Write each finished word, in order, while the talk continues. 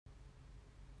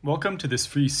Welcome to this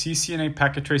free CCNA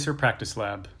Packet Tracer practice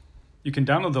lab. You can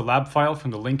download the lab file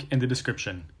from the link in the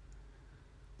description.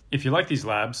 If you like these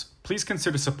labs, please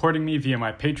consider supporting me via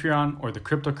my Patreon or the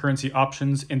cryptocurrency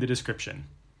options in the description.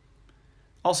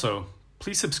 Also,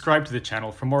 please subscribe to the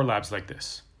channel for more labs like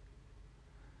this.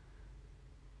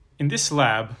 In this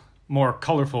lab, more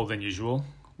colorful than usual,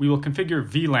 we will configure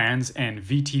VLANs and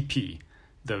VTP,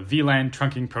 the VLAN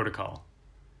Trunking Protocol.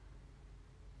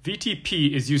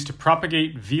 VTP is used to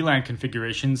propagate VLAN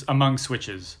configurations among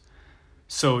switches,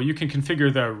 so you can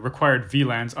configure the required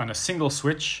VLANs on a single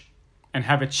switch and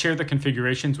have it share the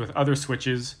configurations with other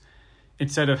switches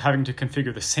instead of having to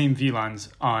configure the same VLANs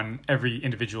on every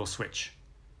individual switch.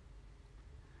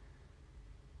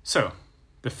 So,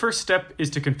 the first step is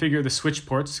to configure the switch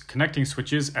ports connecting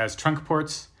switches as trunk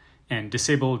ports and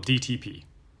disable DTP.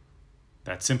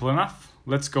 That's simple enough.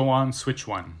 Let's go on switch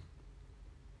 1.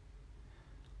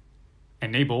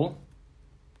 Enable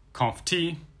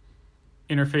conft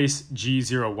interface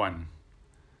G01.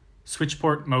 Switch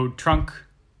port mode trunk.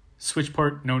 Switch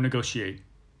port no negotiate.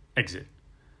 Exit.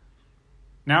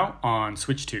 Now on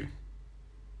switch 2.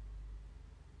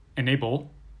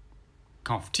 Enable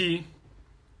conft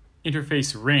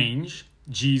interface range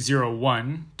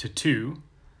G01 to 2.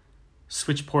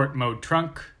 Switch port mode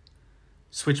trunk.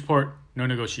 Switch port no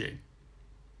negotiate.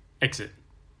 Exit.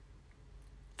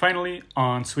 Finally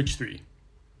on switch 3.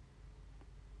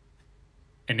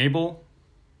 Enable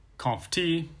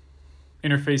conft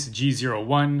interface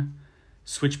G01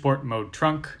 switch port mode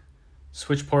trunk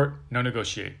switch port no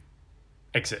negotiate.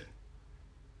 Exit.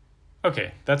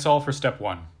 Okay, that's all for step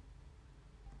 1.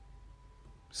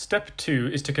 Step 2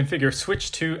 is to configure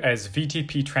switch 2 as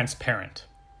VTP Transparent.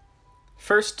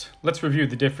 First, let's review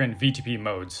the different VTP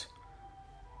modes.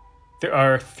 There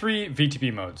are 3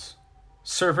 VTP modes: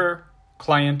 server,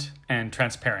 client, and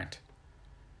transparent.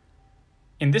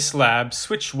 In this lab,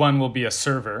 switch 1 will be a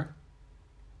server,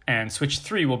 and switch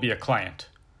 3 will be a client.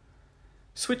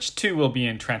 Switch 2 will be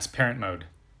in transparent mode.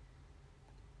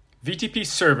 VTP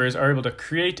servers are able to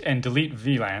create and delete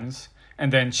VLANs,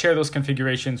 and then share those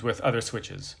configurations with other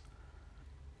switches.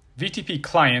 VTP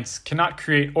clients cannot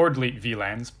create or delete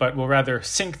VLANs, but will rather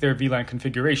sync their VLAN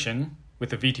configuration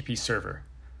with the VTP server.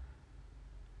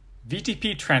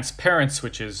 VTP transparent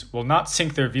switches will not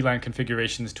sync their VLAN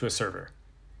configurations to a server.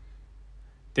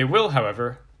 They will,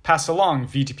 however, pass along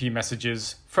VTP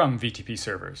messages from VTP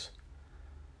servers.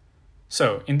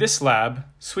 So, in this lab,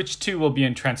 switch 2 will be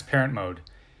in transparent mode,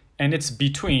 and it's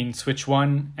between switch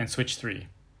 1 and switch 3.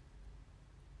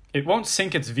 It won't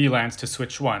sync its VLANs to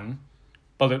switch 1,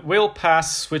 but it will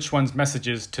pass switch 1's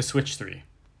messages to switch 3.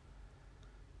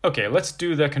 Okay, let's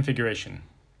do the configuration.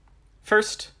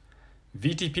 First,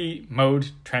 VTP mode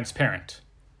transparent.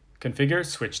 Configure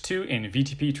switch 2 in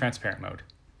VTP transparent mode.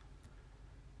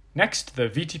 Next, the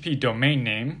VTP domain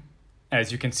name,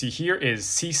 as you can see here, is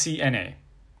CCNA.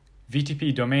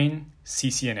 VTP domain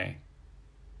CCNA.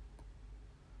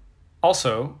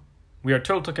 Also, we are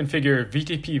told to configure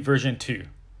VTP version 2.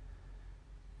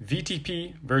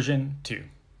 VTP version 2.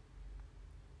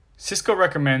 Cisco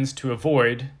recommends to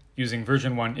avoid using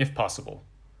version 1 if possible.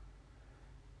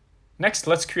 Next,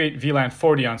 let's create VLAN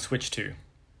 40 on switch 2.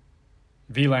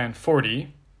 VLAN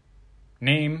 40,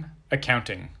 name,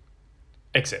 accounting.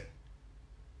 Exit.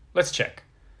 Let's check.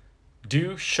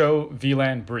 Do show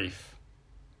VLAN brief.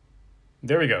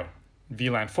 There we go.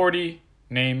 VLAN 40,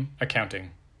 name,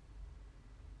 accounting.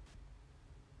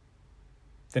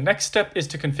 The next step is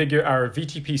to configure our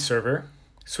VTP server,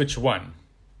 switch 1.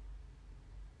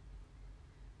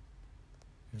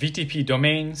 VTP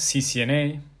domain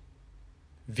CCNA,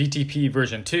 VTP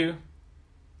version 2,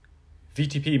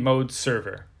 VTP mode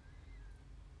server.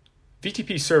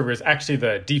 VTP server is actually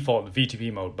the default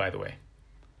VTP mode, by the way.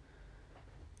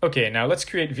 Okay, now let's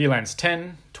create VLANs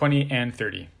 10, 20, and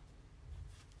 30.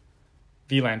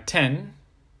 VLAN 10,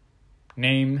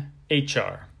 name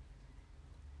HR.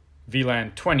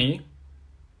 VLAN 20,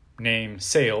 name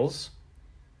sales.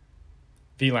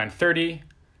 VLAN 30,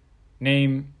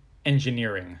 name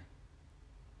engineering.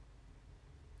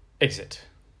 Exit.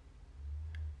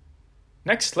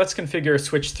 Next, let's configure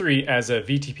switch 3 as a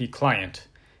VTP client,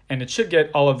 and it should get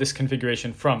all of this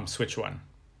configuration from switch 1.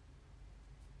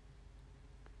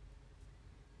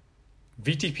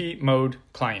 VTP mode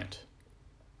client.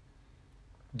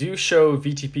 Do show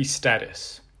VTP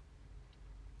status.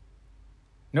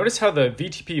 Notice how the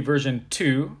VTP version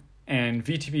 2 and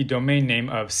VTP domain name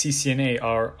of CCNA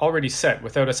are already set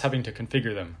without us having to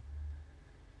configure them.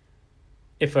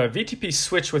 If a VTP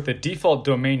switch with the default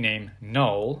domain name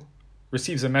null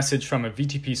receives a message from a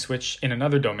VTP switch in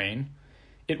another domain,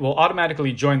 it will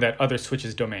automatically join that other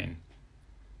switch's domain.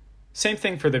 Same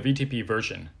thing for the VTP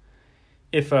version.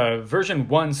 If a version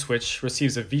 1 switch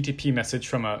receives a VTP message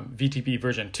from a VTP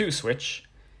version 2 switch,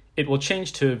 it will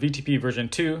change to VTP version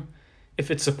 2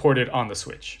 if it's supported on the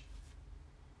switch.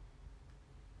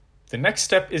 The next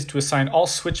step is to assign all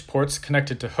switch ports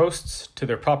connected to hosts to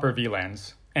their proper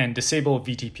VLANs and disable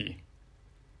VTP.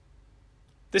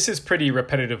 This is pretty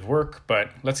repetitive work,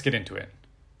 but let's get into it.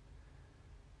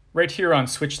 Right here on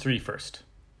switch 3 first.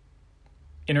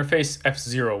 Interface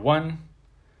F01,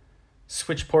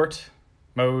 switch port,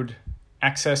 mode,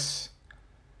 access,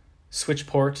 switch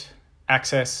port,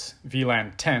 access,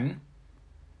 VLAN 10,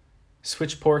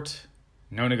 switch port,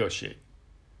 no negotiate.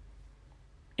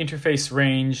 Interface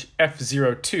range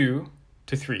F02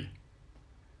 to 3.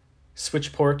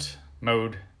 Switch port,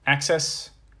 mode,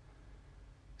 access,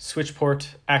 switch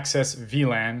port, access,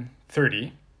 VLAN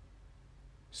 30,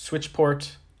 switch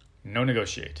port, no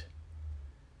negotiate.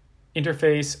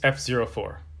 Interface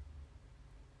F04.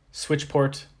 Switch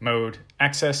port, mode,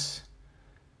 access,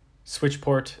 switch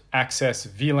port, access,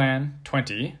 VLAN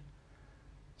 20,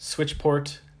 switch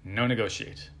port, no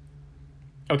negotiate.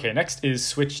 Okay, next is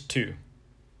switch 2.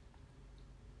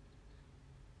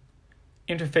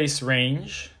 Interface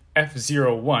range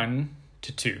F01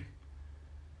 to 2.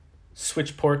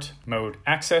 Switch port, mode,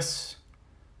 access,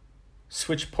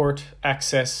 switch port,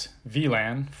 access,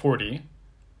 VLAN 40,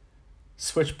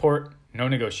 switch port, no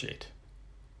negotiate.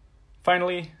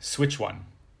 Finally, switch 1.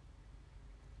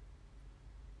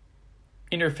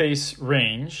 Interface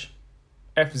range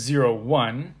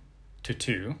F01 to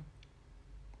 2.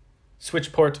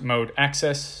 Switch port, mode,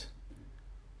 access,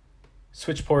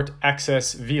 switch port,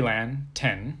 access, VLAN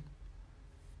 10,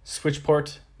 switch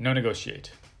port, no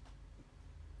negotiate.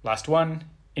 Last one,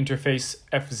 interface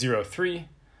F03,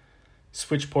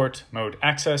 switch port, mode,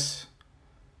 access,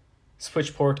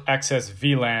 switch port, access,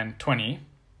 VLAN 20,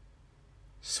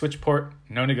 switch port,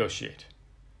 no negotiate.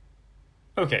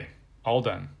 Okay, all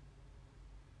done.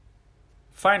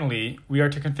 Finally, we are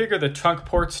to configure the trunk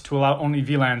ports to allow only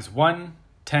VLANs 1,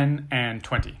 10, and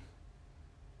 20.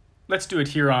 Let's do it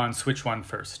here on switch 1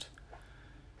 first.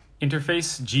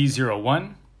 Interface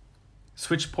G01,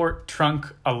 switch port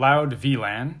trunk allowed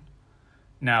VLAN.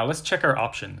 Now let's check our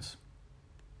options.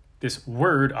 This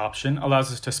word option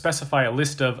allows us to specify a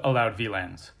list of allowed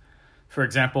VLANs. For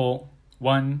example,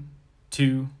 1,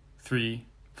 2, 3,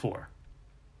 4.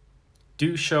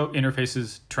 Do show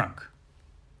interfaces trunk.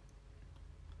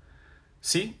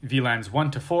 See, VLANs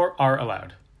 1 to 4 are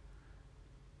allowed.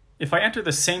 If I enter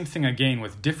the same thing again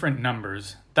with different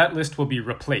numbers, that list will be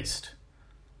replaced.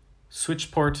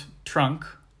 Switch port trunk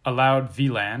allowed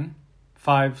VLAN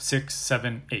 5, 6,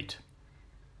 7, 8.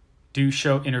 Do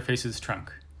show interfaces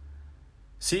trunk.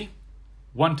 See,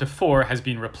 1 to 4 has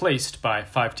been replaced by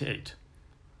 5 to 8.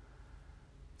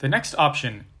 The next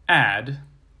option, add,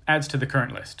 adds to the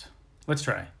current list. Let's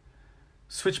try.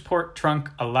 Switch port trunk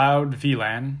allowed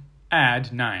VLAN,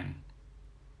 add 9.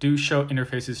 Do show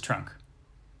interfaces trunk.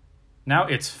 Now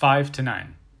it's 5 to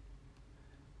 9.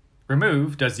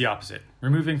 Remove does the opposite,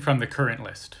 removing from the current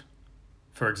list.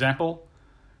 For example,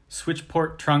 switch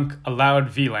port trunk allowed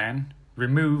VLAN,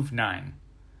 remove 9.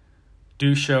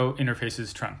 Do show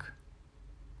interfaces trunk.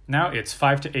 Now it's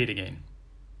 5 to 8 again.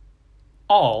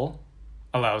 All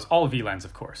allows all VLANs,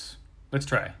 of course. Let's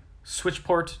try. Switch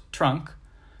port trunk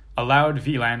allowed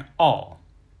VLAN all.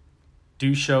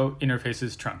 Do show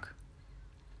interfaces trunk.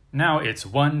 Now it's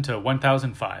 1 to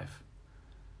 1005.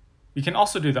 We can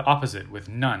also do the opposite with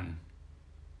none.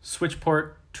 Switch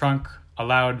port trunk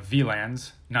allowed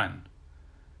VLANs none.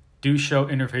 Do show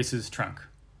interfaces trunk.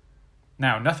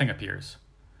 Now nothing appears.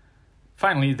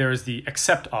 Finally, there is the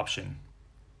except option.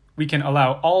 We can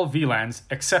allow all VLANs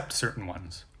except certain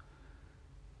ones.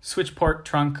 Switch port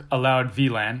trunk allowed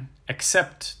VLAN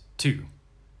except 2.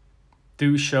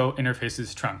 Do show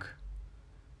interfaces trunk.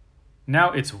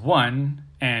 Now it's 1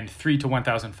 and 3 to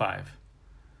 1005.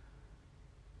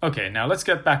 Okay, now let's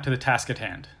get back to the task at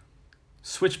hand.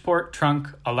 Switch port trunk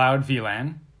allowed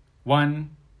VLAN 1,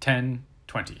 10,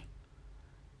 20.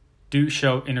 Do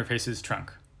show interfaces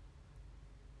trunk.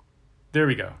 There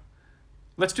we go.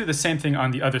 Let's do the same thing on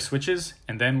the other switches,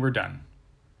 and then we're done.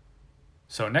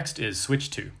 So next is switch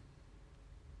 2.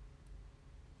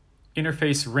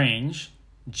 Interface range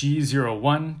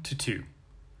G01 to 2.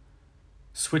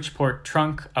 Switch port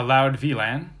trunk allowed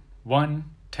VLAN 1,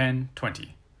 10,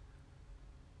 20.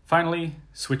 Finally,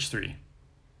 switch 3.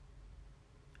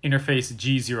 Interface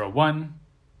G01,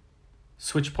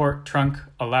 switch port trunk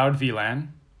allowed VLAN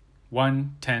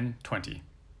 1, 10, 20.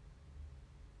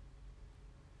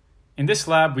 In this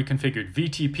lab, we configured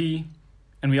VTP,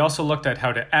 and we also looked at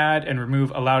how to add and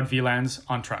remove allowed VLANs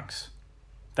on trunks.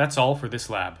 That's all for this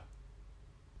lab.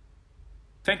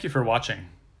 Thank you for watching.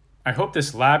 I hope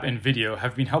this lab and video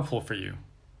have been helpful for you.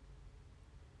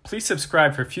 Please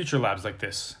subscribe for future labs like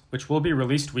this, which will be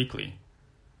released weekly.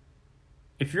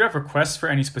 If you have requests for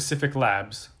any specific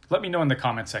labs, let me know in the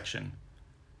comment section.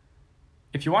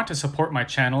 If you want to support my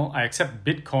channel, I accept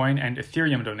Bitcoin and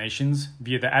Ethereum donations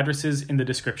via the addresses in the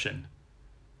description.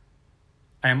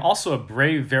 I am also a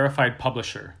Brave verified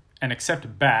publisher and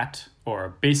accept BAT,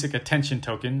 or Basic Attention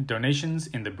Token, donations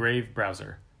in the Brave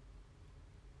browser.